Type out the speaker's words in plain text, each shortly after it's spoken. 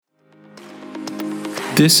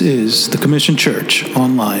This is the Commission Church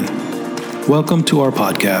Online. Welcome to our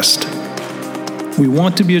podcast. We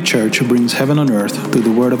want to be a church who brings heaven on earth through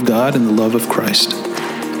the Word of God and the love of Christ.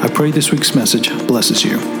 I pray this week's message blesses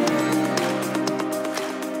you.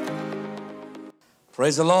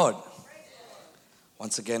 Praise the Lord.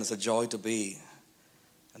 Once again, it's a joy to be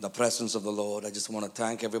in the presence of the Lord. I just want to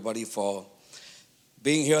thank everybody for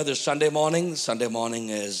being here this Sunday morning. Sunday morning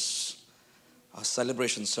is a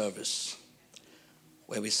celebration service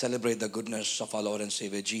where we celebrate the goodness of our Lord and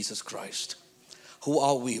Savior Jesus Christ. Who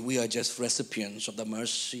are we? We are just recipients of the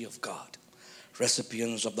mercy of God,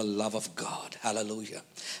 recipients of the love of God. Hallelujah.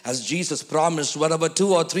 As Jesus promised, wherever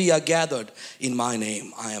 2 or 3 are gathered in my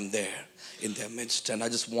name, I am there in their midst. And I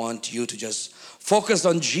just want you to just focus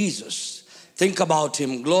on Jesus. Think about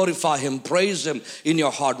Him, glorify Him, praise Him in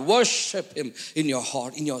your heart, worship Him in your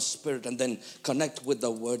heart, in your spirit, and then connect with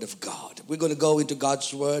the Word of God. We're going to go into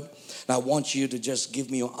God's Word, and I want you to just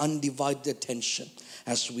give me your undivided attention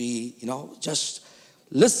as we, just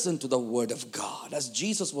listen to the Word of God. As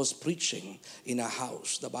Jesus was preaching in a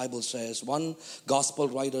house, the Bible says, one gospel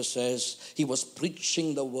writer says he was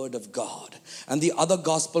preaching the Word of God. And the other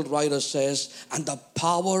gospel writer says, and the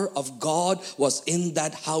power of God was in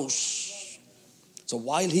that house. So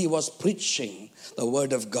while he was preaching the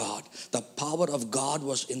Word of God, the power of God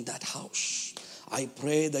was in that house. I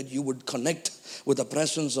pray that you would connect with the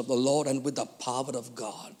presence of the Lord and with the power of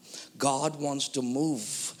God. God wants to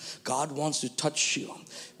move. God wants to touch you.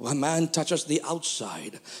 When man touches the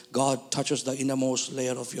outside, God touches the innermost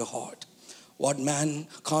layer of your heart. What man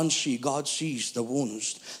can't see, God sees the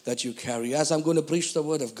wounds that you carry. As I'm going to preach the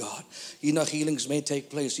Word of God, inner healings may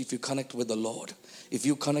take place if you connect with the Lord. If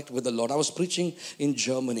you connect with the Lord. I was preaching in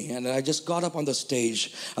Germany and I just got up on the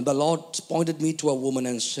stage and the Lord pointed me to a woman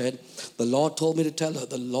and said, the Lord told me to tell her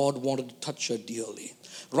the Lord wanted to touch her dearly.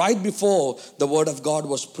 Right before the Word of God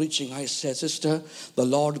was preaching, I said, sister, the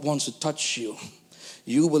Lord wants to touch you.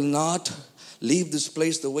 You will not leave this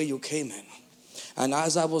place the way you came in. And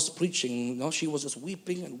as I was preaching, she was just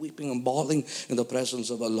weeping and bawling in the presence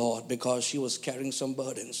of the Lord because she was carrying some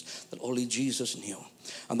burdens that only Jesus knew.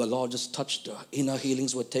 And the Lord just touched her. Inner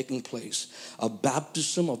healings were taking place. A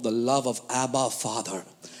baptism of the love of Abba Father.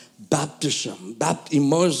 Baptism,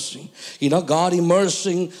 immersing. God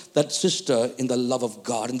immersing that sister in the love of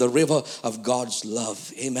God, in the river of God's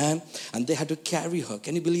love. Amen. And they had to carry her.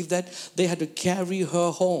 Can you believe that? They had to carry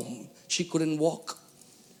her home. She couldn't walk.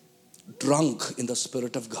 Drunk in the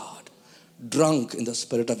Spirit of God. Drunk in the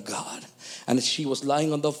Spirit of God. And she was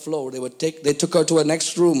lying on the floor. They took her to a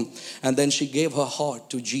next room and then she gave her heart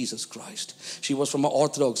to Jesus Christ. She was from an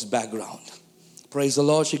Orthodox background. Praise the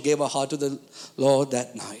Lord. She gave her heart to the Lord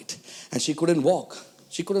that night. And she couldn't walk.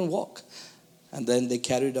 She couldn't walk. And then they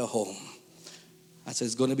carried her home. I said,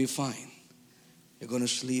 it's going to be fine. You're going to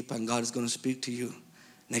sleep and God is going to speak to you.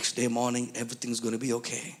 Next day morning, everything's going to be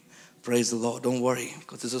okay. Praise the Lord. Don't worry,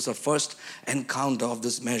 because this is our first encounter of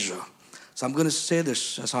this measure. So I'm going to say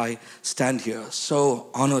this as I stand here. So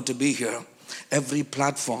honored to be here. Every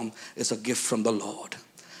platform is a gift from the Lord.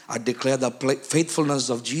 I declare the faithfulness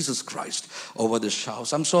of Jesus Christ over this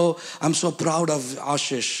house. I'm so proud of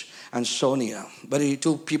Ashish and Sonia.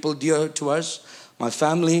 Two people dear to us. My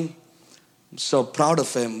family, I'm so proud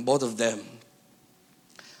of him, both of them.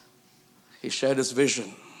 He shared his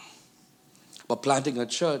vision about planting a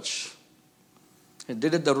church. He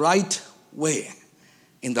did it the right way,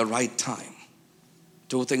 in the right time.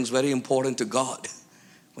 2 things very important to God.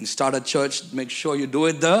 When you start a church, make sure you do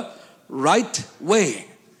it the right way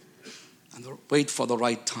and wait for the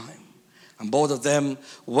right time. And both of them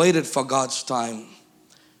waited for God's time.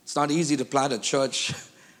 It's not easy to plant a church,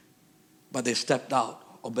 but they stepped out,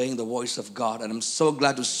 obeying the voice of God. And I'm so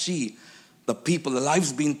glad to see the people, the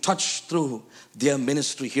lives being touched through their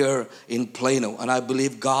ministry here in Plano. And I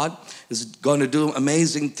believe God is going to do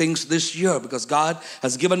amazing things this year because God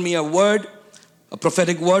has given me a word, a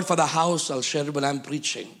prophetic word for the house. I'll share it when I'm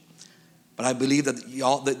preaching. But I believe that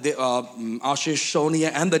Ashish,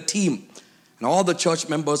 Sonia, and the team and all the church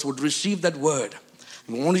members would receive that word.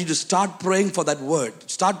 I want you to start praying for that word.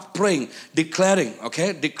 Start praying, declaring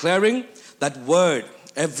that word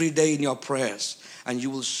every day in your prayers. And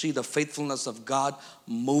you will see the faithfulness of God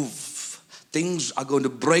move. Things are going to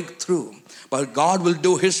break through. But God will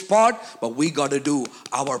do His part, but we got to do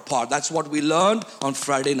our part. That's what we learned on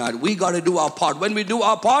Friday night. We got to do our part. When we do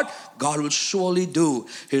our part, God will surely do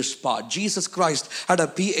His part. Jesus Christ had a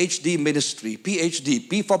PhD ministry. PhD,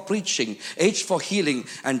 P for preaching, H for healing,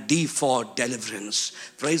 and D for deliverance.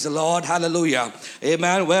 Praise the Lord. Hallelujah.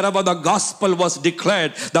 Amen. Wherever the gospel was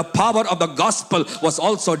declared, the power of the gospel was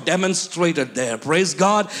also demonstrated there. Praise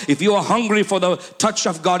God. If you are hungry for the touch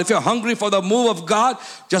of God, if you're hungry for the move of God,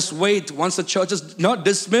 just wait. Once the church is not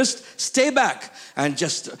dismissed, stay back and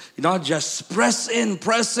just press in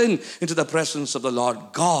into the presence of the Lord.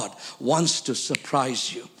 God wants to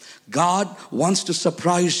surprise you. God wants to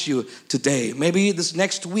surprise you today. Maybe this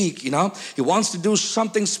next week, He wants to do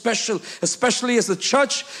something special, especially as the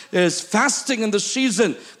church is fasting in the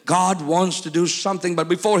season. God wants to do something, but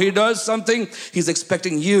before He does something, He's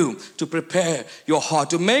expecting you to prepare your heart,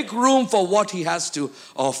 to make room for what He has to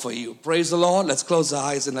offer you. Praise the Lord. Let's close our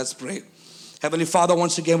eyes and let's pray. Heavenly Father,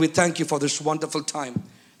 once again, we thank You for this wonderful time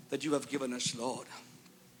that You have given us, Lord.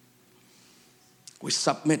 We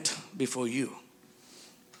submit before You,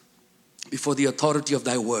 before the authority of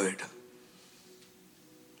Thy word.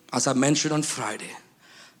 As I mentioned on Friday,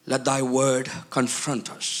 let Thy word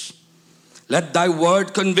confront us. Let Thy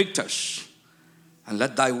word convict us. And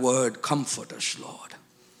let Thy word comfort us, Lord.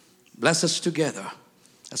 Bless us together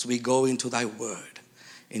as we go into Thy word.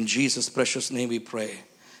 In Jesus' precious name we pray.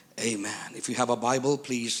 Amen. If you have a Bible,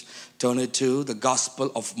 please turn it to the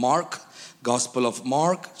Gospel of Mark. Gospel of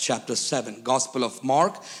Mark, chapter 7. Gospel of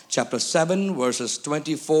Mark, chapter 7, verses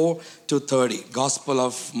 24 to 30. Gospel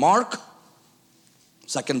of Mark,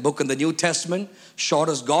 second book in the New Testament,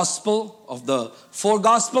 shortest gospel of the four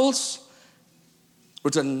Gospels,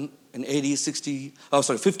 written in AD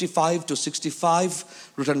 55 to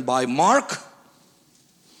 65, written by Mark,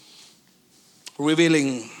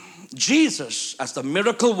 revealing Jesus as the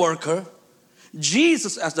miracle worker,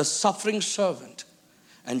 Jesus as the suffering servant,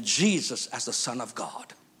 and Jesus as the Son of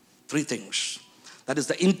God. Three things. That is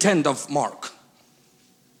the intent of Mark.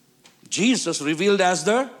 Jesus revealed as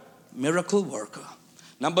the miracle worker.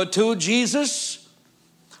 Number two, Jesus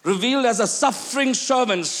revealed as a suffering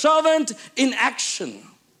servant, servant in action.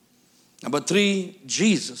 Number three,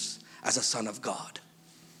 Jesus as a Son of God.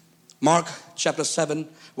 Mark chapter 7,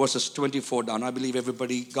 verses 24 down. I believe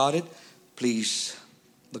everybody got it. Please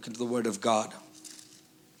look into the Word of God.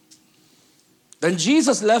 Then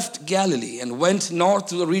Jesus left Galilee and went north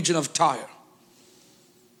to the region of Tyre.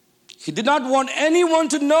 He did not want anyone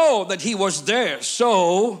to know that He was there,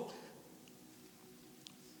 so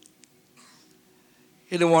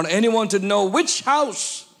He didn't want anyone to know which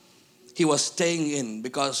house He was staying in,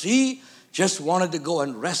 because He just wanted to go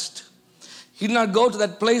and rest. He did not go to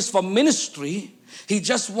that place for ministry. He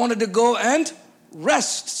just wanted to go and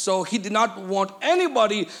rest. So He did not want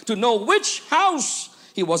anybody to know which house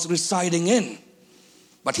He was residing in.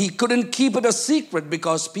 But He couldn't keep it a secret,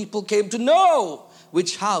 because people came to know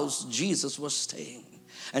which house Jesus was staying.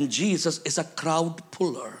 And Jesus is a crowd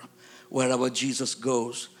puller. Wherever Jesus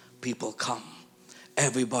goes, people come.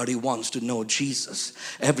 Everybody wants to know Jesus.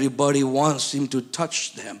 Everybody wants Him to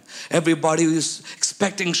touch them. Everybody is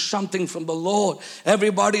expecting something from the Lord.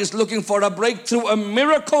 Everybody is looking for a breakthrough, a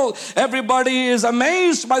miracle. Everybody is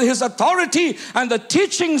amazed by His authority and the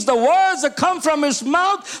teachings, the words that come from His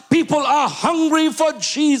mouth. People are hungry for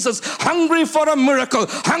Jesus, hungry for a miracle,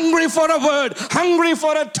 hungry for a word, hungry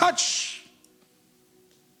for a touch.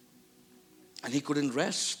 And He couldn't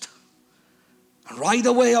rest. And right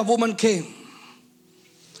away a woman came.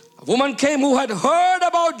 A woman came who had heard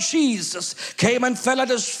about Jesus, came and fell at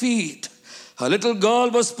His feet. Her little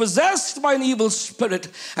girl was possessed by an evil spirit,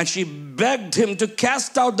 and she begged Him to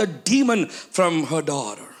cast out the demon from her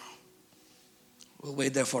daughter. We'll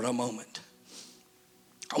wait there for a moment.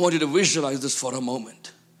 I want you to visualize this for a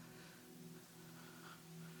moment.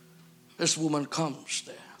 This woman comes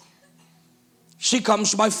there. She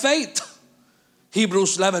comes by faith.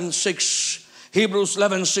 Hebrews 11:6. Hebrews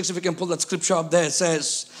 11:6, if you can pull that scripture up there, it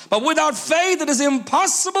says, but without faith it is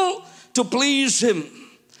impossible to please Him.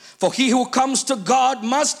 For he who comes to God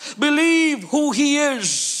must believe who He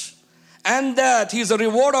is, and that He is a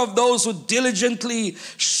rewarder of those who diligently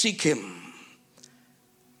seek Him.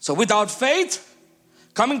 So without faith,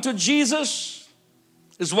 coming to Jesus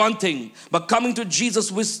is one thing, but coming to Jesus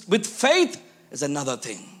with faith is another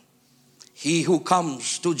thing. He who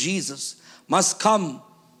comes to Jesus must come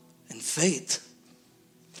in faith.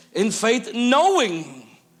 In faith, knowing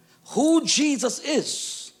who Jesus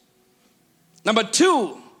is. Number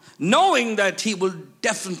two, knowing that He will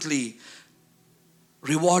definitely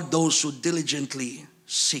reward those who diligently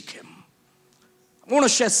seek Him. I want to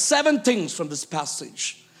share 7 things from this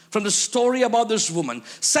passage, from the story about this woman.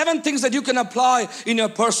 7 things that you can apply in your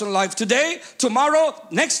personal life today, tomorrow,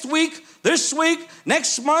 next week, this week,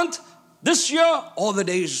 next month, this year or the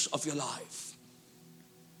days of your life.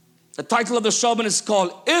 The title of the sermon is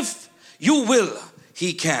called, If You Will,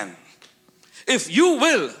 He Can. If you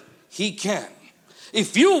will, He can.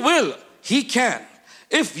 If you will, He can.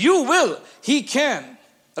 If you will, He can.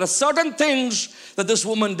 There are certain things that this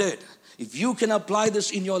woman did. If you can apply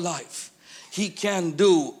this in your life, He can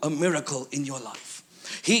do a miracle in your life.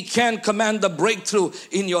 He can command the breakthrough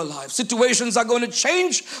in your life. Situations are going to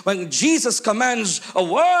change when Jesus commands a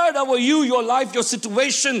word over you, your life, your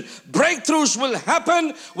situation. Breakthroughs will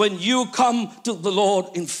happen when you come to the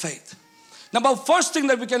Lord in faith. Now, first thing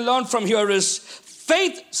that we can learn from here is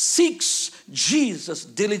faith seeks Jesus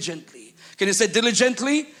diligently. Can you say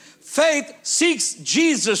diligently? Faith seeks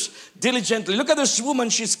Jesus diligently. Look at this woman.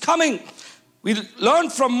 She's coming. We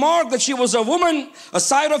learned from Mark that she was a woman, a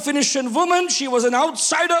Syrophoenician woman. She was an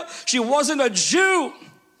outsider. She wasn't a Jew.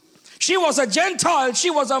 She was a Gentile.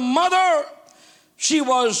 She was a mother. She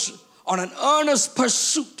was on an earnest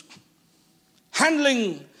pursuit,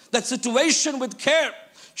 handling that situation with care.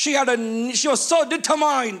 She was so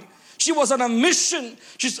determined. She was on a mission.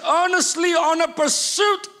 She's earnestly on a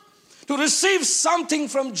pursuit to receive something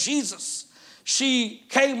from Jesus. She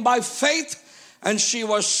came by faith and she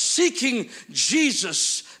was seeking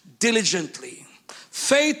Jesus diligently.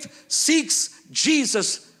 Faith seeks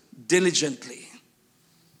Jesus diligently.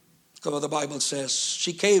 Look what the Bible says.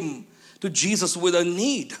 She came to Jesus with a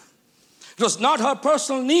need. It was not her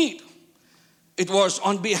personal need. It was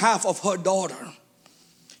on behalf of her daughter.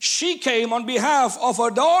 She came on behalf of her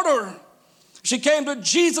daughter. She came to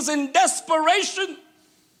Jesus in desperation.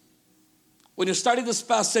 When you study this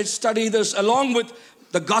passage, study this along with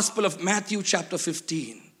the Gospel of Mathew chapter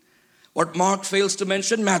 15. What Mark fails to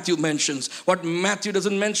mention, Matthew mentions. What Matthew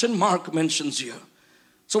doesn't mention, Mark mentions here.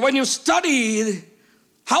 So when you study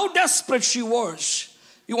how desperate she was,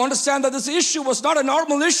 you understand that this issue was not a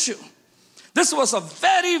normal issue. This was a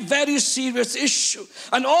very, very serious issue.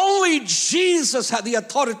 And only Jesus had the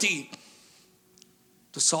authority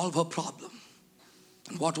to solve her problem.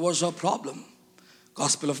 And what was her problem?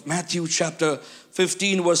 Gospel of Matthew chapter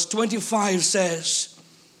 15 verse 25 says,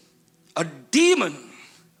 a demon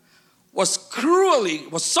was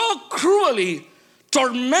so cruelly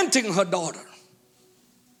tormenting her daughter.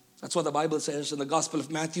 That's what the Bible says in the Gospel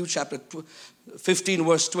of Matthew chapter 15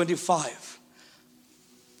 verse 25.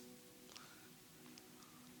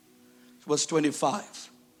 Verse 25.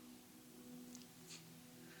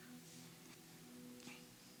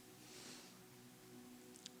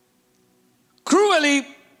 Cruelly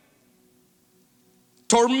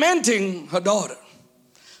tormenting her daughter.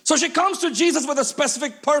 So she comes to Jesus with a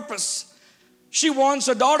specific purpose. She wants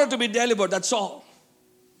her daughter to be delivered, that's all.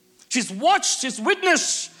 She's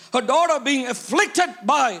witnessed her daughter being afflicted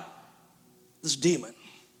by this demon.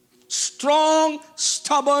 Strong,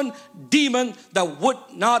 stubborn demon that would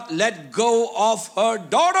not let go of her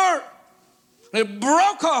daughter. It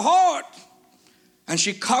broke her heart. And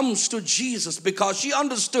she comes to Jesus because she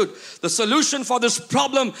understood the solution for this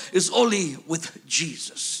problem is only with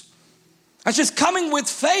Jesus. And she's coming with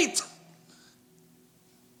faith.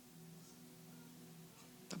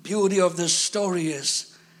 The beauty of this story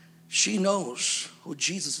is she knows who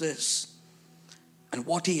Jesus is and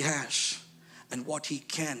what He has and what He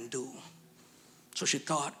can do. So she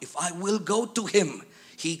thought, if I will go to Him,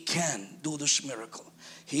 He can do this miracle.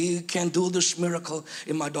 He can do this miracle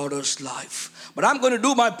in my daughter's life. But I'm going to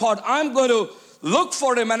do my part. I'm going to look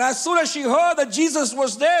for Him. And as soon as she heard that Jesus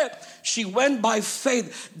was there, she went by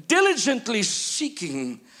faith, diligently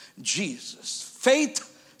seeking Jesus.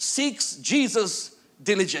 Faith seeks Jesus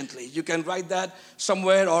diligently. You can write that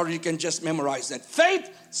somewhere or you can just memorize that. Faith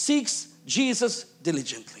seeks Jesus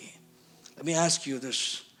diligently. Let me ask you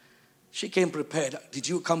this. She came prepared. Did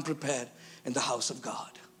you come prepared in the house of God?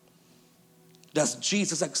 Does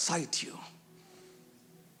Jesus excite you?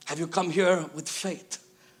 Have you come here with faith,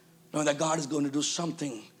 knowing that God is going to do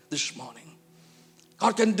something this morning?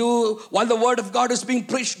 God can do, while the word of God is being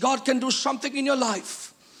preached, God can do something in your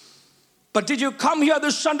life. But did you come here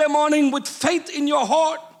this Sunday morning with faith in your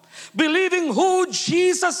heart, believing who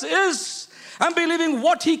Jesus is and believing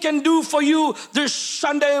what He can do for you this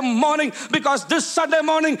Sunday morning? Because this Sunday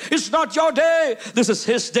morning is not your day. This is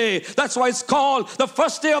His day. That's why it's called the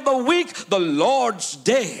first day of the week, the Lord's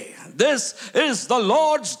Day. This is the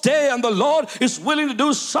Lord's day and the Lord is willing to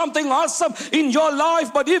do something awesome in your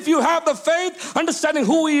life. But if you have the faith, understanding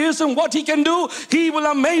who He is and what He can do, He will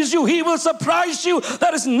amaze you. He will surprise you.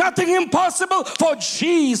 There is nothing impossible for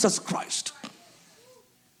Jesus Christ.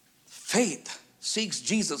 Faith seeks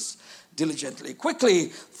Jesus diligently. Quickly,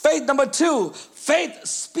 faith number 2. Faith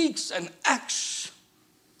speaks and acts.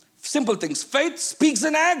 Simple things. Faith speaks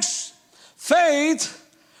and acts. Faith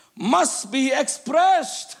must be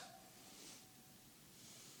expressed.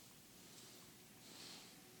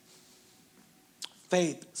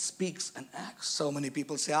 Faith speaks and acts. So many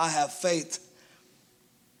people say, I have faith.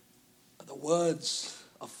 But the words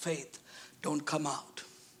of faith don't come out.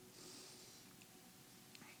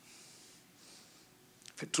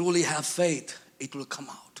 If you truly have faith, it will come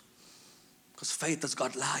out. Because faith has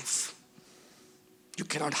got life. You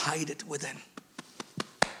cannot hide it within.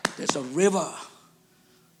 There's a river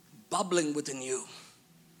bubbling within you.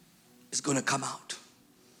 It's going to come out.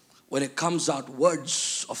 When it comes out,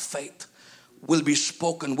 words of faith will be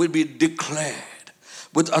spoken, will be declared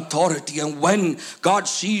with authority. And when God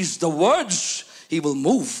sees the words, He will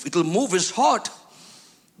move. It will move His heart.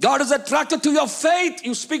 God is attracted to your faith.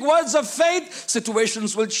 You speak words of faith,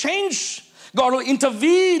 situations will change. God will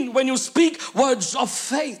intervene when you speak words of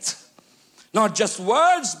faith. Not just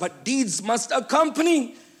words, but deeds must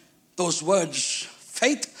accompany those words.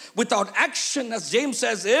 Faith without action, as James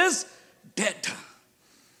says, is dead.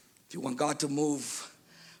 If you want God to move,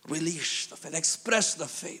 release the faith, express the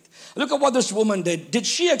faith. Look at what this woman did. Did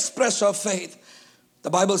she express her faith? The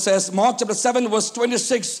Bible says, Mark chapter 7 verse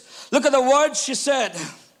 26. Look at the words she said.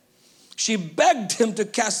 She begged Him to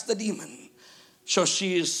cast the demon. So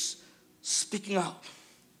she is speaking out.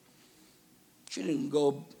 She didn't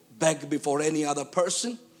go beg before any other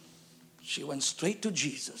person. She went straight to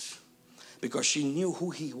Jesus because she knew who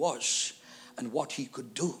He was and what He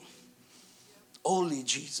could do. Only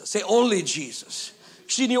Jesus. Say, only Jesus.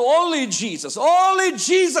 She knew only Jesus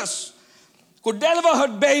could deliver her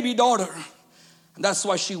baby daughter. And that's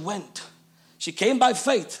why she went. She came by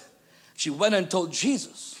faith. She went and told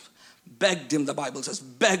Jesus, begged Him, the Bible says,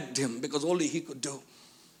 begged Him, because only He could do.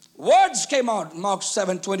 Words came out. Mark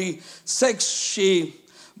 7:26, she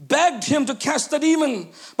begged Him to cast the demon.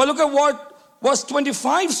 But look at what verse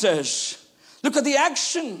 25 says. Look at the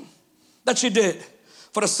action that she did.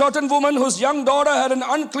 For a certain woman whose young daughter had an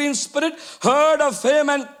unclean spirit heard of Him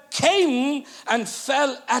and came and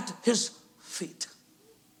fell at His feet.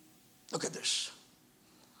 Look at this.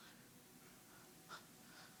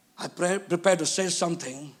 I prepared to say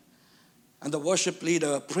something, and the worship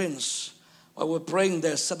leader, Prince, while we're praying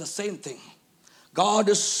there, said the same thing. God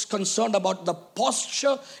is concerned about the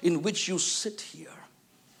posture in which you sit here.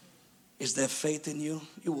 Is there faith in you?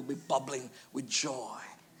 You will be bubbling with joy.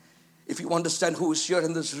 If you understand who is here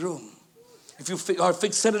in this room, if you are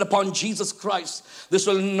fixated upon Jesus Christ, this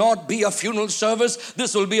will not be a funeral service.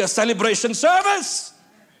 This will be a celebration service.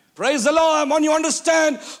 Praise the Lord. When you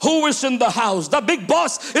understand who is in the house, the big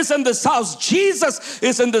boss is in this house. Jesus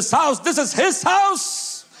is in this house. This is His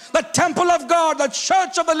house. The temple of God, the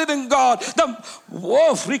church of the living God.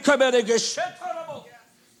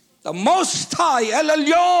 The Most High, El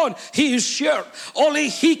Elyon, He is here. Only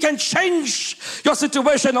He can change your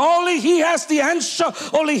situation. Only He has the answer.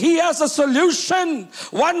 Only He has a solution.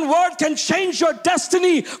 One word can change your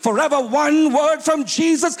destiny forever. One word from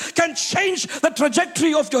Jesus can change the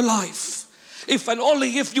trajectory of your life. If and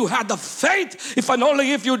only if you had the faith, if and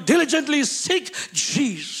only if you diligently seek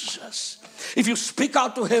Jesus. If you speak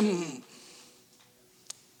out to Him.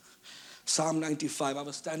 Psalm 95, I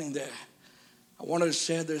was standing there. I wanted to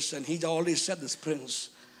share this, and he already said this, Prince.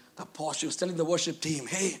 The posture. He was telling the worship team,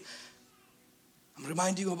 hey, I'm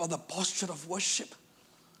reminding you about the posture of worship,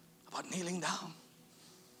 about kneeling down.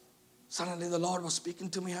 Suddenly the Lord was speaking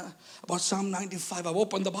to me about Psalm 95. I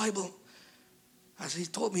opened the Bible. As He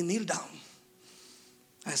told me, kneel down.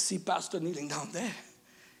 I see Pastor kneeling down there.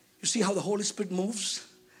 You see how the Holy Spirit moves?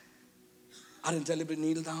 I didn't tell him to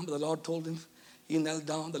kneel down, but the Lord told him. He knelt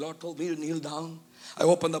down. The Lord told me to kneel down. I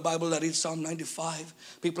opened the Bible, I read Psalm 95.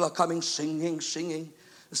 People are coming singing.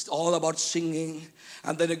 It's all about singing.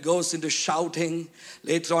 And then it goes into shouting.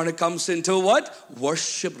 Later on it comes into what?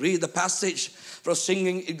 Worship. Read the passage. From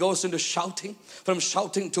singing it goes into shouting. From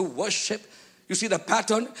shouting to worship. You see the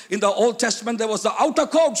pattern? In the Old Testament there was the outer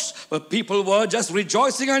courts where people were just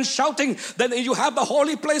rejoicing and shouting. Then you have the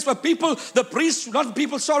holy place where priests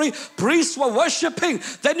were worshiping.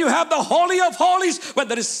 Then you have the Holy of Holies where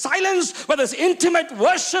there is silence, where there is intimate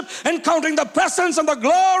worship, encountering the presence and the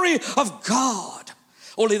glory of God.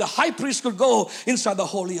 Only the high priest could go inside the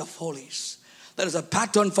Holy of Holies. There is a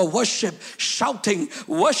pattern for worship, shouting,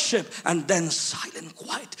 worship, and then silent,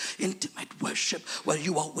 quiet, intimate worship where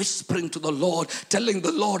you are whispering to the Lord, telling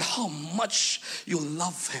the Lord how much you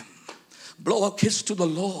love Him. Blow a kiss to the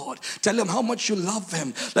Lord. Tell Him how much you love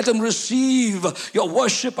Him. Let Him receive your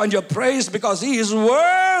worship and your praise because He is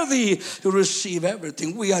worthy to receive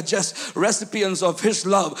everything. We are just recipients of His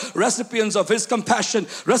love, recipients of His compassion,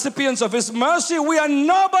 recipients of His mercy. We are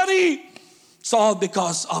nobody It's all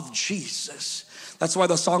because of Jesus. That's why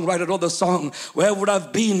the songwriter wrote the song, where would I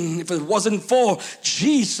have been if it wasn't for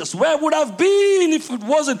Jesus? Where would I have been if it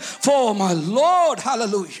wasn't for my Lord?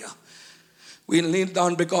 Hallelujah. We kneel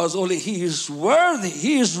down because only He is worthy.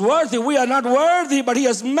 He is worthy. We are not worthy, but He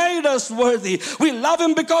has made us worthy. We love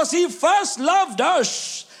Him because He first loved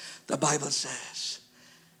us, the Bible says.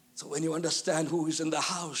 So when you understand who is in the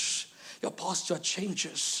house, your posture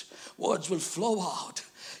changes. Words will flow out.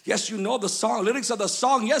 Yes, you know the song, lyrics of the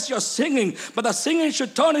song. Yes, you're singing, but the singing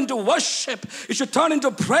should turn into worship. It should turn into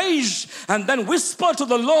praise, and then whisper to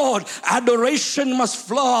the Lord. Adoration must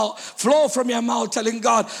flow from your mouth, telling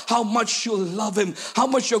God how much you love Him, how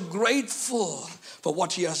much you're grateful for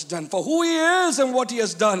what He has done, for who He is and what He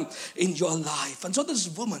has done in your life. And so this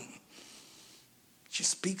woman, she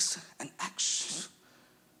speaks and acts.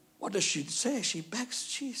 What does she say? She begs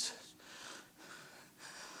Jesus.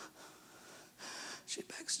 She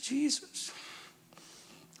begs Jesus,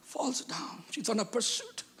 falls down. She's on a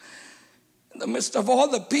pursuit. In the midst of all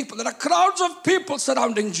the people, there are crowds of people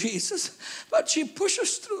surrounding Jesus. But she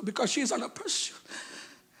pushes through because she's on a pursuit.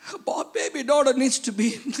 Her baby daughter needs to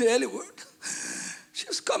be delivered.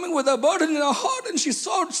 She's coming with a burden in her heart, and she's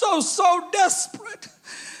so desperate.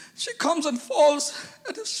 She comes and falls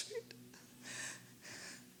at His feet.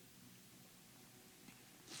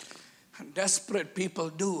 And desperate people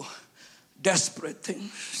do desperate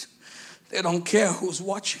things. They don't care who's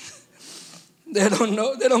watching. They don't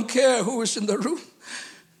know. They don't care who is in the room.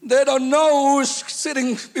 They don't know who's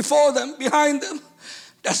sitting before them, behind them.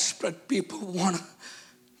 Desperate people want to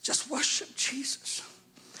just worship Jesus.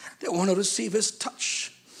 They want to receive His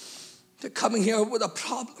touch. They're coming here with a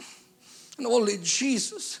problem, and only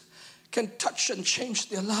Jesus can touch and change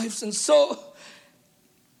their lives. And so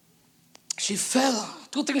she fell.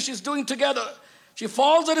 Two things she's doing together. She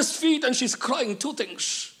falls at His feet and she's crying. Two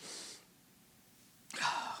things.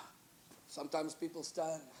 Sometimes people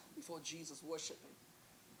stand before Jesus worshiping.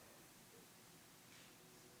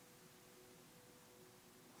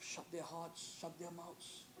 Shut their hearts, shut their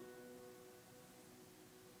mouths.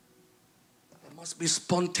 There must be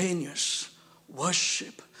spontaneous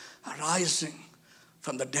worship arising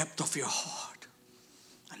from the depth of your heart.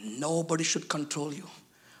 And nobody should control you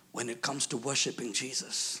when it comes to worshiping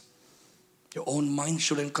Jesus. Your own mind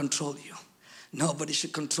shouldn't control you. Nobody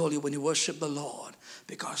should control you when you worship the Lord,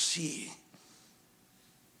 because He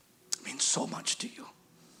means so much to you.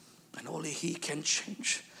 And only He can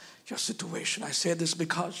change your situation. I say this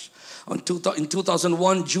because in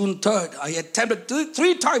 2001, June 3rd, I attempted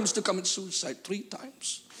three times to commit suicide. 3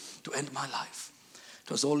 times to end my life.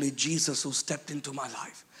 It was only Jesus who stepped into my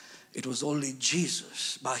life. It was only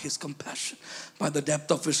Jesus, by His compassion, by the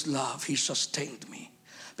depth of His love, He sustained me.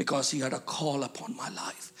 Because He had a call upon my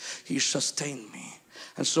life. He sustained me.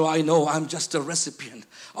 And so I know I'm just a recipient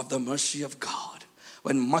of the mercy of God.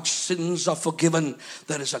 When much sins are forgiven,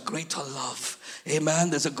 there is a greater love. Amen.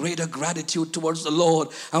 There's a greater gratitude towards the Lord.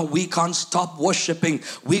 And we can't stop worshiping.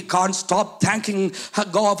 We can't stop thanking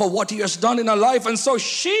God for what He has done in our life. And so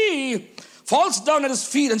she falls down at His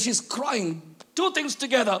feet and she's crying. Two things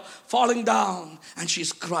together, falling down and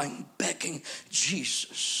she's crying, begging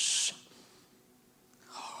Jesus.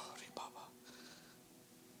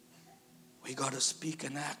 We got to speak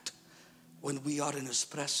and act when we are in His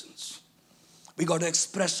presence. We got to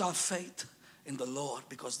express our faith in the Lord,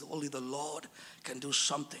 because only the Lord can do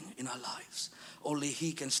something in our lives. Only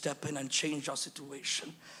He can step in and change our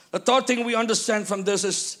situation. The third thing we understand from this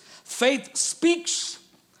is faith speaks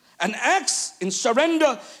and acts in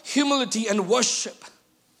surrender, humility, and worship.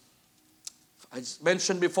 I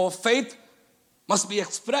mentioned before, faith must be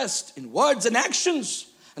expressed in words and actions.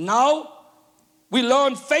 And now we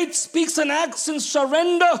learn faith speaks and acts in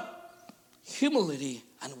surrender, humility,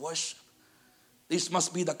 and worship. These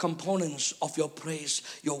must be the components of your praise,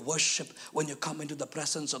 your worship, when you come into the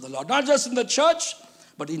presence of the Lord. Not just in the church,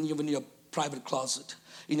 but even in your private closet,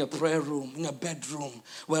 in your prayer room, in your bedroom,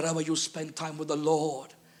 wherever you spend time with the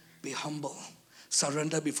Lord. Be humble,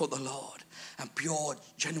 surrender before the Lord, and pure,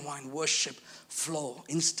 genuine worship flow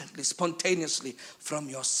instantly, spontaneously from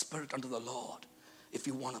your spirit unto the Lord, if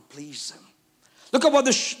you want to please Him. Look at what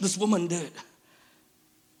this woman did.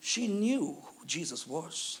 She knew who Jesus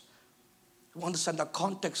was. You understand the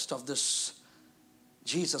context of this.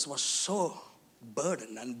 Jesus was so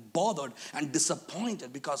burdened and bothered and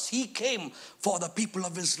disappointed because He came for the people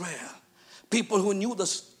of Israel. People who knew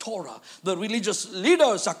the Torah. The religious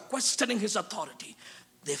leaders are questioning His authority.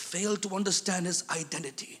 They failed to understand His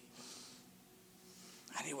identity.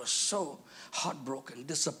 And He was so heartbroken,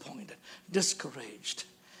 disappointed, discouraged.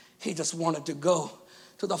 He just wanted to go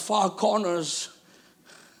to the far corners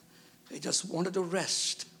He just wanted to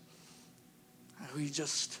rest. And he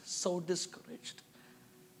just so discouraged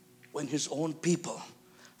when his own people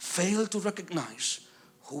fail to recognize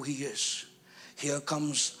who he is. Here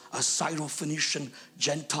comes a Syrophoenician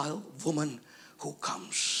Gentile woman who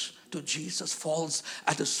comes to Jesus, falls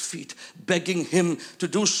at his feet, begging him to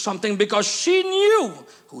do something because she knew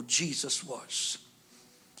who Jesus was.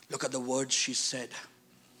 Look at the words she said.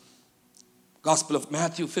 Gospel of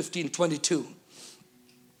Mathew 15:22.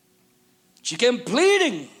 She came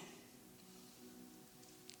pleading,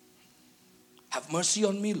 "Have mercy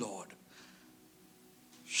on me, Lord,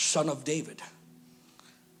 Son of David.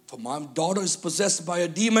 For my daughter is possessed by a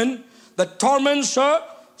demon that torments her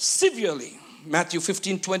severely." Matthew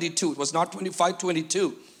 15:22. It was not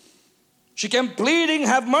 25:22. She came pleading,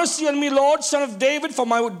 "Have mercy on me, Lord, Son of David, for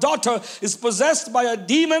my daughter is possessed by a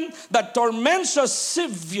demon that torments her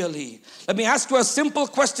severely." Let me ask you a simple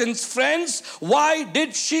question, friends. Why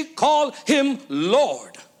did she call him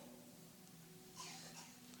Lord?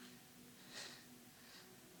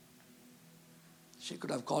 She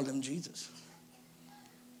could have called him Jesus.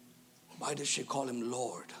 Why did she call him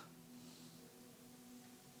Lord?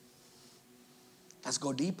 Let's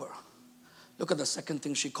go deeper. Look at the second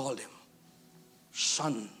thing she called him.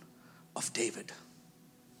 Son of David.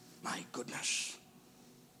 My goodness.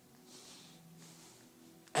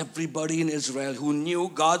 Everybody in Israel who knew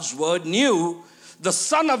God's word knew the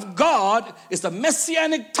Son of God is the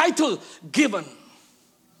messianic title given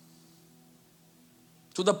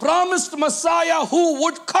to the promised Messiah who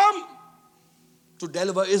would come to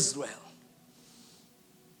deliver Israel.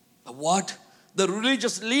 But what the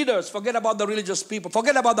religious leaders, forget about the religious people,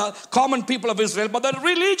 forget about the common people of Israel, but the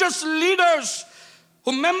religious leaders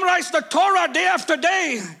who memorized the Torah day after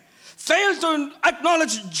day failed to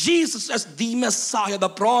acknowledge Jesus as the Messiah, the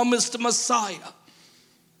promised Messiah.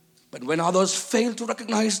 But when others failed to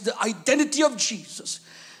recognize the identity of Jesus,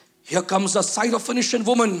 here comes a Syrophoenician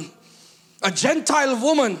woman, a Gentile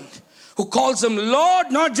woman, who calls him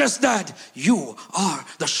Lord. Not just that, you are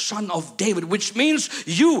the Son of David, which means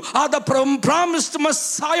you are the promised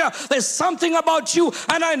Messiah. There's something about you.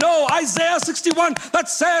 And I know Isaiah 61 that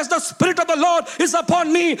says the Spirit of the Lord is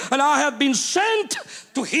upon me, and I have been sent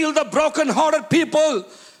to heal the brokenhearted people,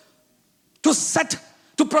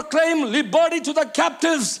 to proclaim liberty to the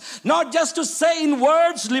captives. Not just to say in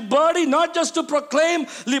words liberty, not just to proclaim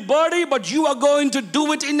liberty, but you are going to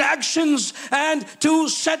do it in actions and to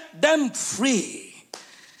set them free.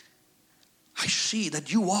 I see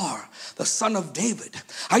that you are the Son of David.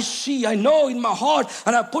 I know in my heart,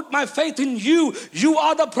 and I put my faith in you. You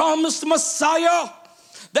are the promised Messiah.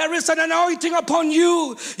 There is an anointing upon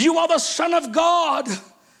you. You are the Son of God.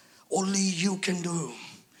 Only you can do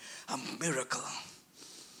a miracle.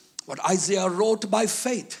 What Isaiah wrote by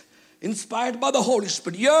faith, inspired by the Holy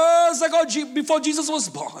Spirit, years ago before Jesus was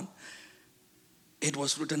born, it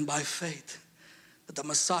was written by faith that the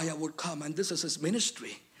Messiah would come, and this is his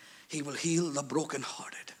ministry. He will heal the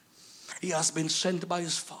brokenhearted. He has been sent by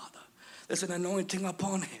his Father. There's an anointing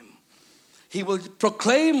upon him. He will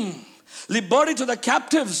proclaim liberty to the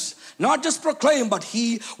captives. Not just proclaim, but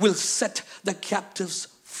he will set the captives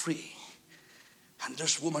free. And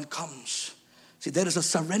this woman comes. See, there is a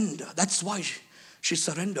surrender. That's why she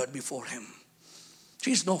surrendered before him.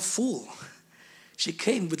 She's no fool. She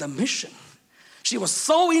came with a mission. She was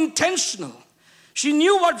so intentional. She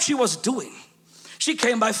knew what she was doing. She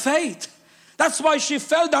came by faith. That's why she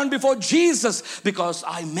fell down before Jesus, because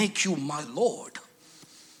I make you my Lord.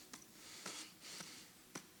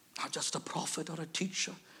 Not just a prophet or a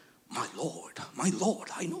teacher. My Lord,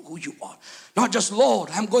 I know who you are. Not just Lord,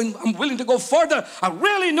 I'm willing to go further. I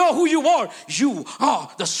really know who you are. You are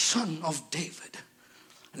the Son of David.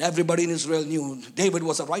 And everybody in Israel knew David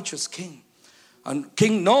was a righteous king. And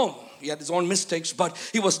king known, he had his own mistakes, but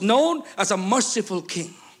he was known as a merciful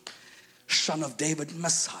king. Son of David,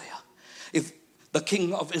 Messiah. If the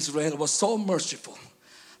king of Israel was so merciful,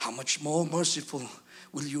 how much more merciful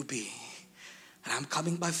will you be? And I'm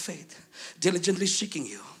coming by faith, diligently seeking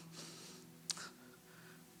you.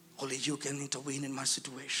 Only you can intervene in my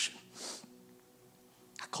situation.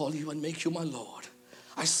 I call you and make you my Lord.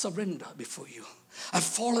 I surrender before you. I've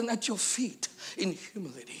fallen at your feet in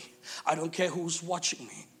humility. I don't care who's watching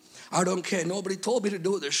me. I don't care. Nobody told me to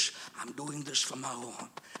do this. I'm doing this for my own.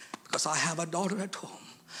 Because I have a daughter at home.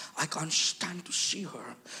 I can't stand to see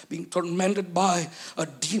her being tormented by a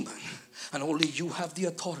demon. And only you have the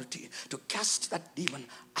authority to cast that demon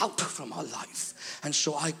out from her life. And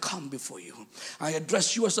so I come before you. I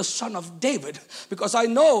address you as the Son of David, because I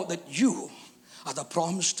know that you are the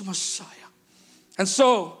promised Messiah. And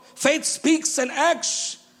so faith speaks and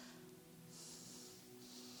acts.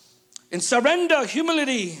 in surrender,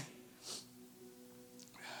 humility,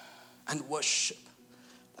 and worship.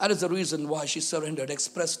 That is the reason why she surrendered,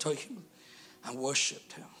 expressed her humility, and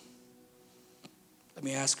worshipped him. Let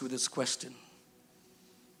me ask you this question.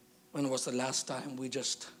 When was the last time we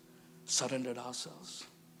just surrendered ourselves?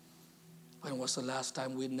 When was the last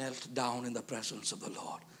time we knelt down in the presence of the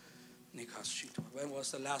Lord? When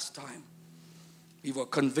was the last time we were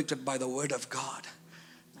convicted by the word of God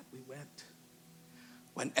that we wept?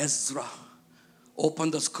 When Ezra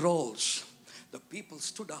opened the scrolls, the people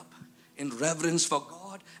stood up in reverence for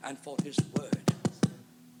God and for his word.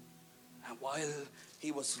 And while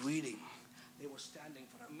he was reading, they were standing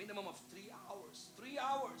for a minimum of 3 hours. 3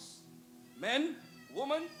 hours. Men,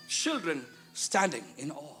 women, children standing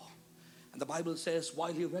in awe. And the Bible says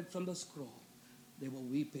while he read from the scroll, they were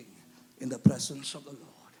weeping in the presence of the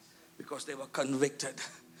Lord because they were convicted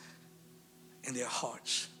in their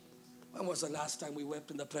hearts. When was the last time we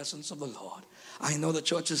wept in the presence of the Lord? I know the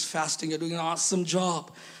church is fasting. You're doing an awesome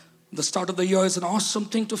job. The start of the year is an awesome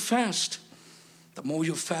thing to fast. The more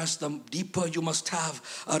you fast, the deeper you must have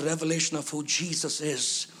a revelation of who Jesus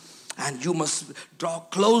is. And you must draw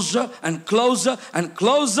closer and closer and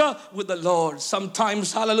closer with the Lord.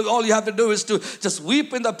 Sometimes, hallelujah, all you have to do is to just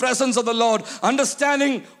weep in the presence of the Lord,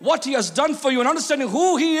 understanding what he has done for you and understanding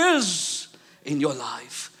who he is in your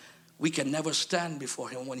life. We can never stand before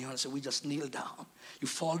him when you understand. We just kneel down. You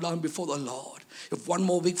fall down before the Lord. You have 1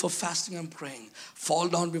 more week for fasting and praying. Fall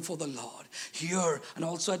down before the Lord. Here and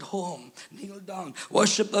also at home. Kneel down.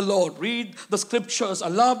 Worship the Lord. Read the scriptures.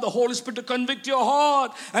 Allow the Holy Spirit to convict your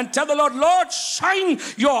heart. And tell the Lord, Lord, shine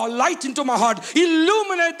your light into my heart.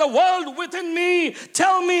 Illuminate the world within me.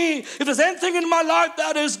 Tell me if there's anything in my life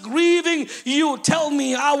that is grieving you. Tell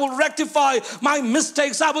me. I will rectify my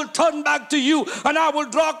mistakes. I will turn back to you. And I will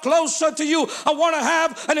draw closer to you. I want to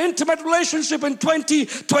have an intimate relationship in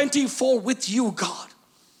 2024 with you, God.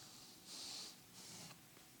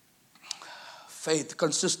 Faith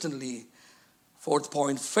consistently, 4th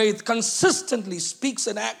point, faith consistently speaks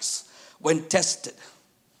and acts when tested.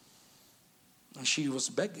 And she was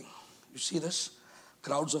begging. You see this?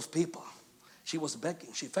 Crowds of people. She was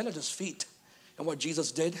begging. She fell at his feet. And what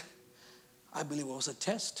Jesus did, I believe it was a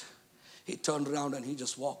test. He turned around and he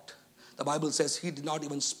just walked. The Bible says he did not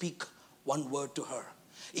even speak one word to her,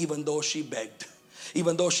 even though she begged.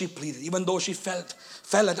 Even though she pleaded, even though she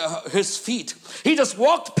fell at his feet. He just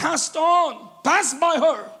walked passed by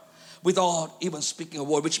her without even speaking a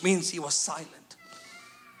word, which means he was silent.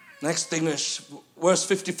 Next thing is verse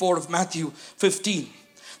 54 of Matthew 15.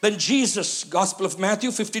 Then Jesus, Gospel of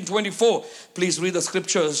Matthew 15:24. Please read the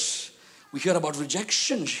scriptures. We hear about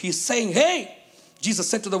rejection. He's saying, hey, Jesus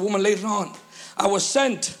said to the woman later on, I was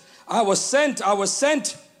sent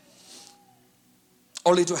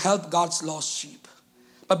only to help God's lost sheep.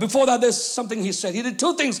 But before that, there's something he said. He did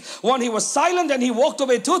 2 things. One, he was silent and he walked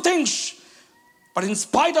away. 2 things. But in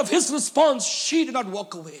spite of his response, she did not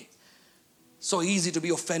walk away. So easy to be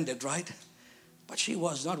offended, right? But she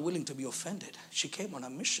was not willing to be offended. She came on a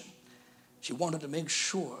mission. She wanted to make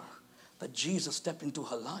sure that Jesus stepped into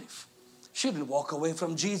her life. She didn't walk away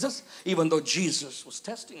from Jesus, even though Jesus was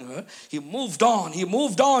testing her. He moved on, he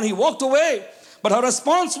walked away. But her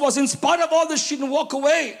response was, in spite of all this, she didn't walk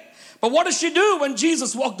away. But what did she do when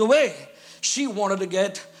Jesus walked away? She wanted to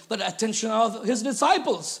get the attention of his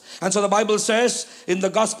disciples. And so the Bible says in the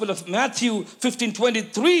Gospel of Mathew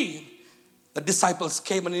 15:23, the disciples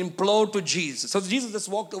came and implored to Jesus. So Jesus just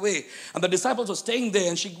walked away and the disciples were staying there,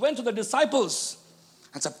 and she went to the disciples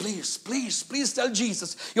and said, please tell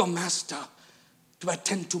Jesus, your master, to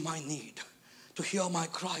attend to my need, to hear my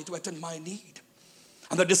cry, to attend my need.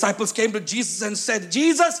 And the disciples came to Jesus and said,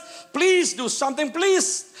 Jesus, please do something.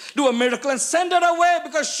 Please do a miracle and send her away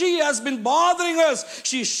because she has been bothering us.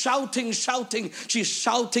 She's shouting. She's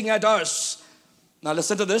shouting at us. Now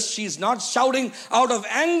listen to this. She's not shouting out of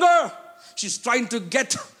anger. She's trying to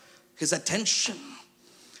get his attention.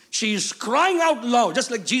 She's crying out loud,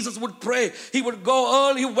 just like Jesus would pray. He would go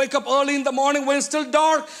early, he would wake up early in the morning when it's still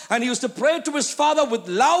dark, and he used to pray to his Father with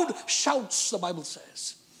loud shouts, the Bible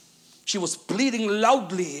says. She was pleading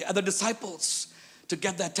loudly at the disciples to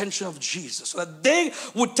get the attention of Jesus, so that they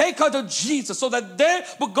would take her to Jesus, so that they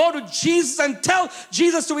would go to Jesus and tell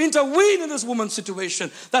Jesus to intervene in this woman's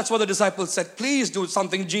situation. That's what the disciples said. Please do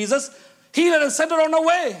something, Jesus. Heal her and send her on her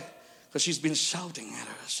way. Because she's been shouting at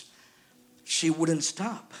us. She wouldn't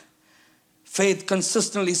stop. Faith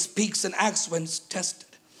consistently speaks and acts when tested.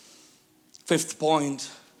 5th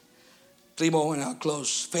point, 3 more and I'll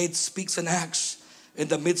close. Faith speaks and acts in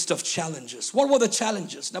the midst of challenges. What were the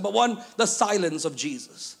challenges? Number 1, the silence of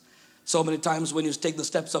Jesus. So many times when you take the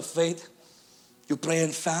steps of faith, you pray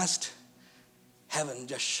and fast, heaven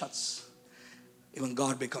just shuts. Even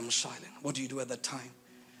God becomes silent. What do you do at that time?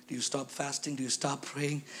 Do you stop fasting? Do you stop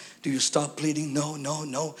praying? Do you stop pleading? No, no,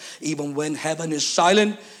 no. Even when heaven is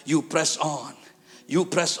silent, you press on. You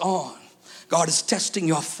press on. God is testing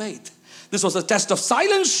your faith. This was a test of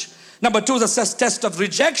silence. Number 2 is a test of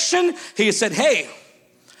rejection. He said, hey,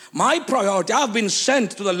 my priority, I've been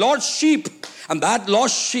sent to the Lord's sheep, and that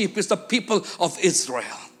lost sheep is the people of Israel.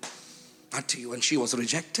 Not to you. And she was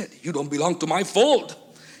rejected. You don't belong to my fold.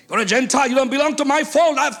 You're a Gentile, you don't belong to my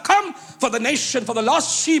fold. I've come for the nation, for the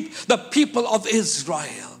lost sheep, the people of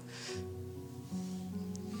Israel.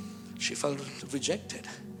 She felt rejected.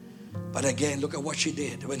 But again, look at what she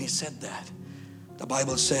did when he said that. The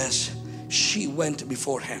Bible says she went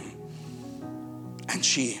before him and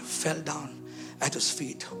she fell down at his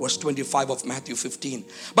feet. Verse 25 of Matthew 15.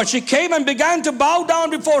 But she came and began to bow down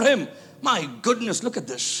before him. My goodness, look at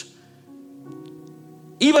this.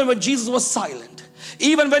 Even when Jesus was silent,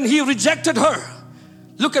 even when he rejected her,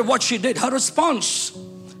 look at what she did. Her response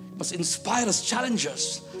must inspire us, challenge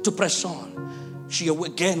us to press on. She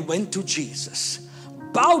again went to Jesus,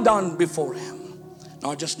 bowed down before him,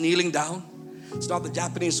 not just kneeling down. It's not the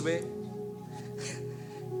Japanese way.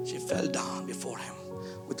 She fell down before him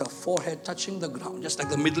with her forehead touching the ground, just like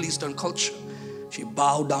the Middle Eastern culture. She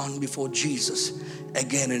bowed down before Jesus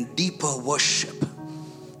again in deeper worship.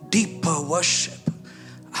 Deeper worship.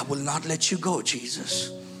 I will not let you go,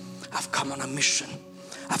 Jesus. I've come on a mission.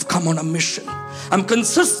 I've come on a mission. I'm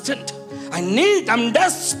consistent. I'm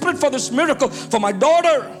desperate for this miracle for my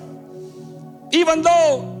daughter. Even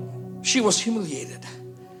though she was humiliated,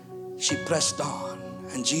 she pressed on.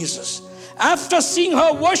 And Jesus, after seeing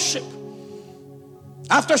her worship,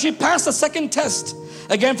 after she passed the second test,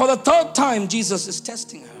 again for the third time, Jesus is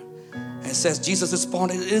testing her. And says, Jesus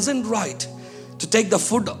responded, it isn't right to take the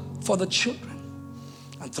food for the children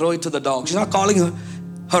and throw it to the dogs. He's not calling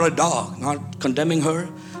her a dog, not condemning her,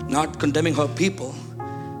 not condemning her people.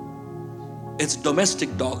 It's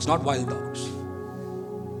domestic dogs, not wild dogs.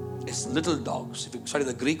 It's little dogs. If you study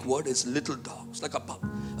the Greek word, it's little dogs, like a pup,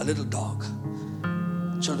 a little dog.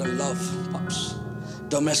 Children love pups.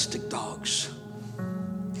 Domestic dogs.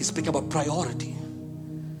 He's speaking about priority.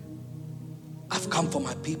 I've come for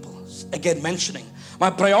my people. Again mentioning,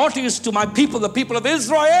 my priority is to my people, the people of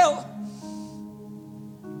Israel.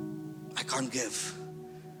 I can't give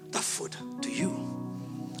the food to you.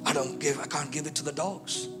 I can't give it to the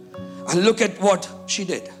dogs. And look at what she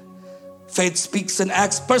did. Faith speaks and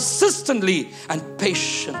acts persistently and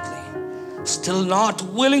patiently, still not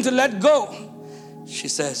willing to let go. She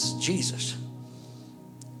says, Jesus,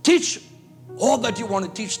 teach all that you want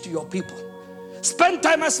to teach to your people. Spend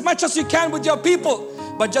time as much as you can with your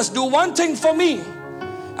people, but just do one thing for me.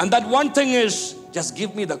 And that one thing is, just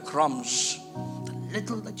give me the crumbs, the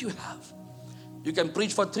little that you have. You can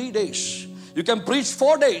preach for 3 days. You can preach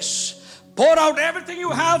 4 days. Pour out everything you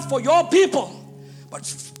have for your people.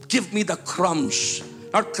 But give me the crumbs.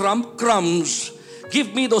 Not crumbs.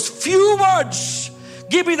 Give me those few words.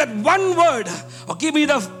 Give me that one word. Or give me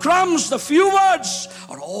the crumbs, the few words.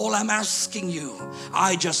 Or all I'm asking you,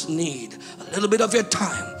 I just need a little bit of your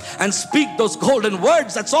time. And speak those golden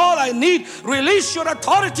words. That's all I need. Release your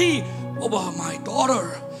authority over my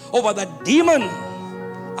daughter, over that demon.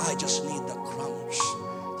 I just need the crumbs.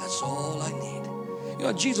 That's all I need. You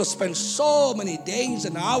know, Jesus spent so many days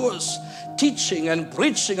and hours teaching and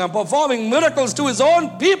preaching and performing miracles to his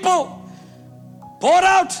own people. Pour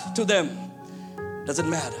out to them. Doesn't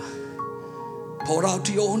matter. Pour out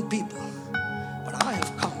to your own people. But I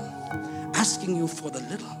have come asking you for the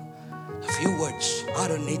little. A few words. I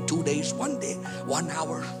don't need 2 days, 1 day, 1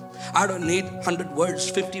 hour. I don't need 100 words,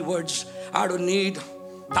 50 words. I don't need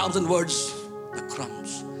 1,000 words. The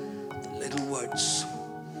crumbs, the little words.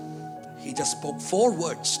 He just spoke 4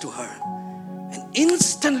 words to her. And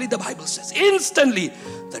instantly, the Bible says, instantly,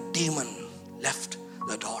 the demon left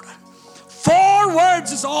the daughter. 4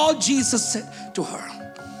 words is all Jesus said to her.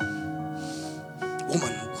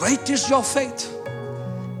 Woman, great is your faith.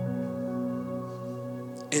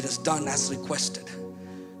 It is done as requested.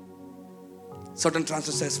 Certain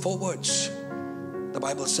translation says 4 words. The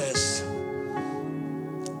Bible says,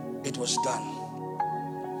 it was done.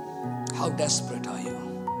 How desperate are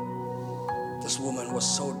you? This woman was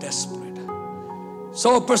so desperate,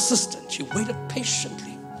 so persistent. She waited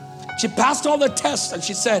patiently. She passed all the tests and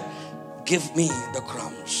she said, give me the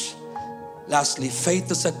crumbs. Lastly,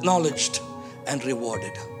 faith is acknowledged and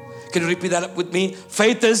rewarded. Can you repeat that up with me?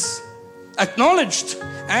 Faith is acknowledged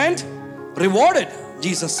and rewarded.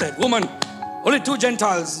 Jesus said, woman, only 2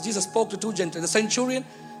 Gentiles. Jesus spoke to 2 Gentiles, the centurion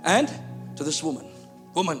and to this woman.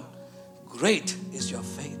 Woman, great is your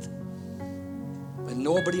faith. when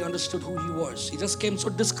nobody understood who he was. He just came so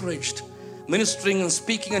discouraged, ministering and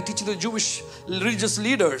speaking and teaching the Jewish religious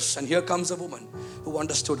leaders. And here comes a woman who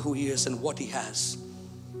understood who he is and what he has.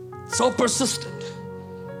 So persistent.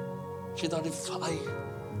 She thought, if I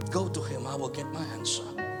go to him, I will get my answer.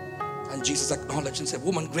 And Jesus acknowledged and said,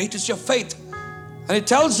 woman, great is your faith. And he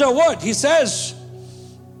tells her what? He says,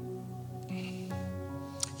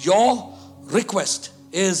 your request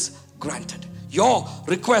is granted. Your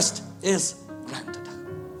request is granted.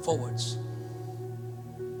 4 words.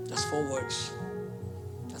 Just 4 words.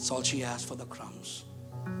 That's all she asked for, the crumbs.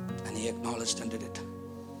 And he acknowledged and did it.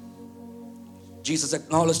 Jesus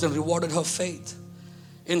acknowledged and rewarded her faith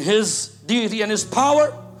in his deity and his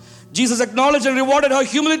power. Jesus acknowledged and rewarded her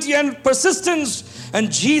humility and persistence.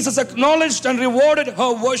 And Jesus acknowledged and rewarded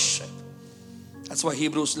her worship. That's why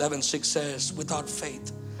Hebrews 11:6 says, without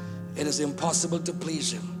faith, it is impossible to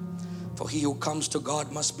please him. For he who comes to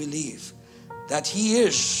God must believe that he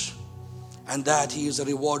is, and that he is a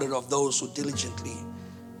rewarder of those who diligently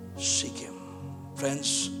seek him.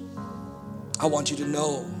 Friends, I want you to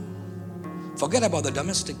know, forget about the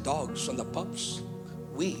domestic dogs and the pups.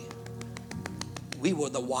 We were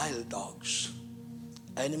the wild dogs,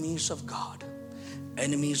 enemies of God,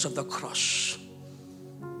 enemies of the cross.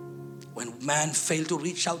 When man failed to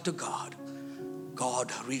reach out to God,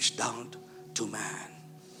 God reached down to man.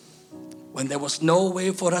 When there was no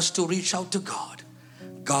way for us to reach out to God,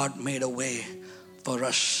 God made a way for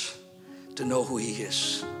us to know who he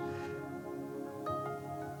is.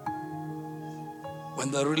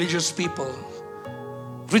 When the religious people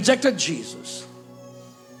rejected Jesus,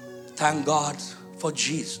 thank God for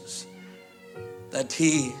Jesus, that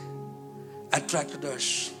he attracted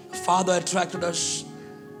us. The Father attracted us.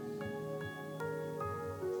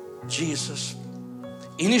 Jesus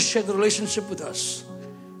initiated the relationship with us,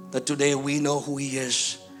 that today we know who he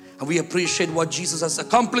is and we appreciate what Jesus has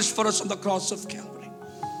accomplished for us on the cross of Calvary.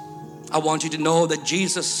 I want you to know that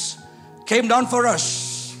Jesus came down for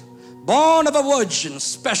us, born of a virgin,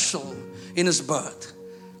 special in his birth,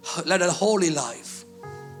 led a holy life.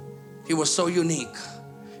 He was so unique.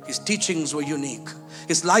 His teachings were unique.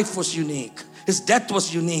 His life was unique. His death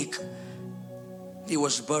was unique. He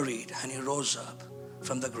was buried and he rose up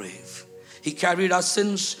from the grave. He carried our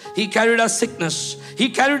sins. He carried our sickness. He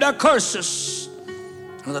carried our curses.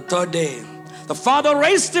 On the third day, the Father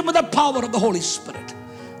raised him with the power of the Holy Spirit.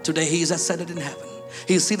 Today he is ascended in heaven.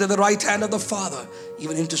 He is seated at the right hand of the Father,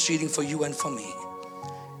 even interceding for you and for me.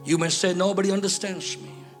 You may say, nobody understands me.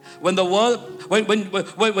 When the world,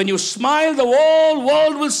 when you smile, the whole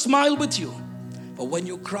world will smile with you. But when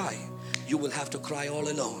you cry, you will have to cry all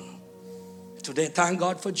alone. Today, thank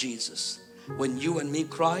God for Jesus. When you and me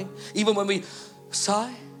cry, even when we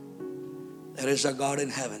sigh, there is a God in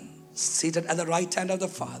heaven, seated at the right hand of the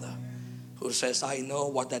Father, who says, I know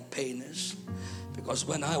what that pain is. Because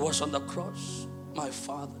when I was on the cross, my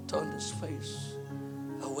Father turned his face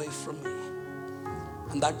away from me.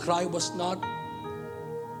 And that cry was not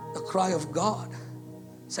the cry of God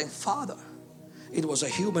saying, Father. It was a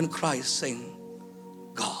human cry saying,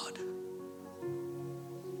 God,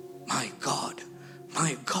 my God,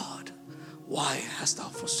 my God, why hast thou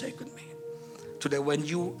forsaken me? Today when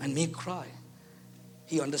you and me cry,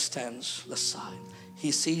 he understands the sigh.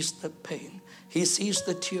 He sees the pain. He sees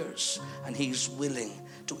the tears, and he is willing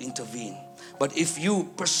to intervene. But if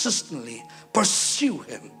you persistently pursue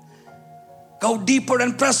him, go deeper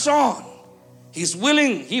and press on, he's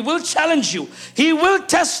willing. He will challenge you. He will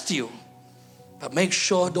test you. But make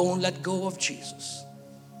sure don't let go of Jesus.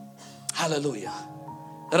 Hallelujah.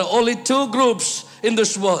 There are only 2 groups in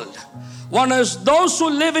this world. One is those who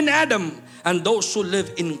live in Adam and those who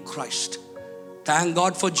live in Christ. Thank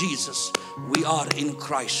God for Jesus. We are in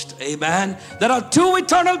Christ. Amen. There are 2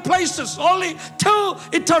 eternal places. Only 2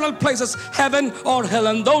 eternal places. Heaven or hell.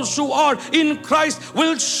 And those who are in Christ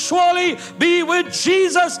will surely be with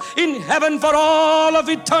Jesus in heaven for all of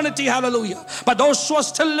eternity. Hallelujah. But those who are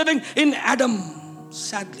still living in Adam,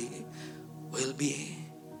 sadly, will be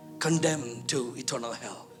condemned to eternal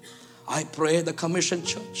hell. I pray the commissioned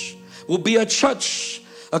church will be a church,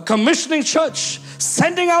 a commissioning church,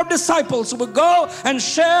 sending out disciples who will go and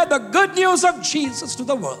share the good news of Jesus to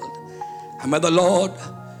the world. And may the Lord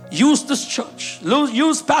use this church,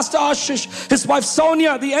 use Pastor Ashish, his wife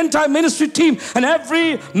Sonia, the entire ministry team, and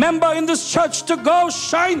every member in this church to go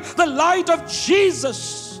shine the light of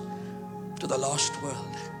Jesus to the lost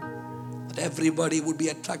world. That everybody would be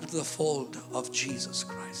attracted to the fold of Jesus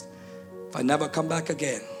Christ. If I never come back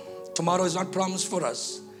again, tomorrow is not promised for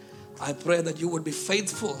us. I pray that you would be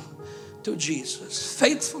faithful to Jesus,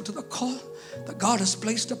 faithful to the call that God has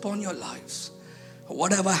placed upon your lives.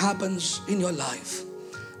 Whatever happens in your life,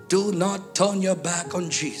 do not turn your back on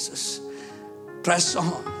Jesus. Press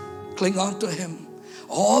on. Cling on to Him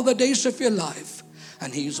all the days of your life.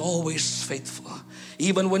 And He is always faithful.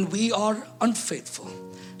 Even when we are unfaithful,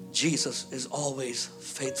 Jesus is always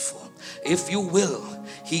faithful. If you will,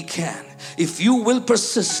 He can. If you will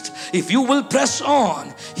persist, if you will press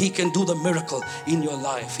on, He can do the miracle in your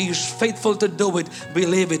life. He is faithful to do it.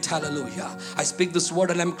 Believe it. Hallelujah. I speak this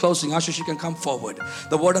word and I'm closing. Ashish, you can come forward.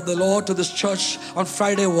 The word of the Lord to this church on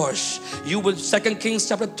Friday was, you will, 2 Kings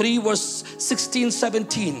chapter 3 verse 16,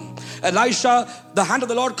 17. Elisha, the hand of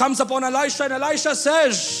the Lord comes upon Elisha, and Elisha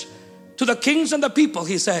says to the kings and the people,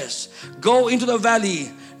 he says, go into the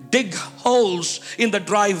valley, dig holes in the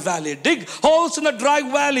dry valley. Dig holes in the dry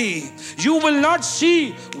valley. You will not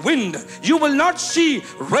see wind. You will not see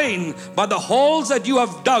rain. But the holes that you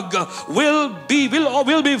have dug will be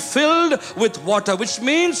filled with water. Which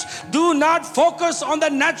means do not focus on the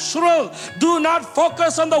natural. Do not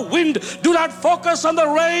focus on the wind. Do not focus on the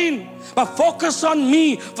rain. But focus on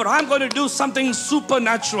me, for I'm going to do something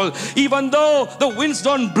supernatural. Even though the winds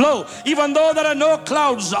don't blow, even though there are no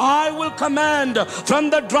clouds, I will command from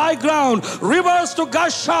the dry ground rivers to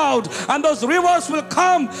gush out, and those rivers will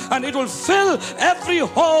come and it will fill every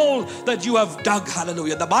hole that you have dug.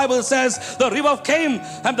 Hallelujah. The Bible says the river came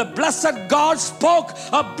and the blessed God spoke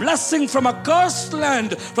a blessing from a cursed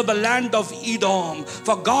land, from the land of Edom.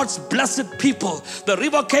 For God's blessed people, the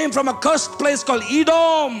river came from a cursed place called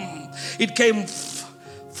Edom. It came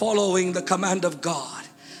following the command of God,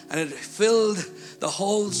 and it filled the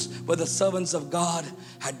holes where the servants of God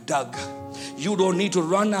had dug. You don't need to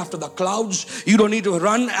run after the clouds. You don't need to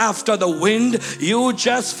run after the wind. You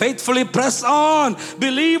just faithfully press on.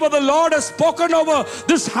 Believe what the Lord has spoken over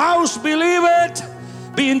this house. Believe it.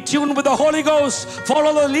 Be in tune with the Holy Ghost.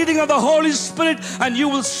 Follow the leading of the Holy Spirit, and you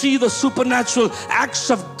will see the supernatural acts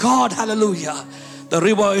of God. Hallelujah. The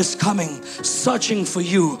river is coming, searching for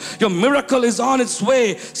you. Your miracle is on its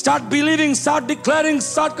way. Start believing, start declaring,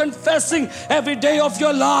 start confessing every day of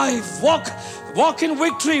your life. Walk in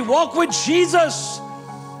victory. Walk with Jesus.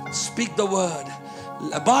 Speak the word.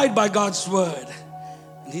 Abide by God's word.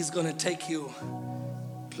 And He's going to take you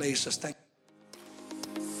places.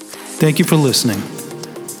 Thank you for listening.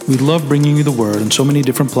 We love bringing you the word on so many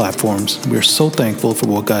different platforms. We are so thankful for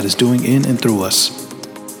what God is doing in and through us.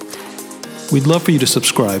 We'd love for you to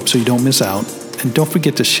subscribe so you don't miss out, and don't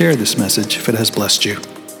forget to share this message if it has blessed you.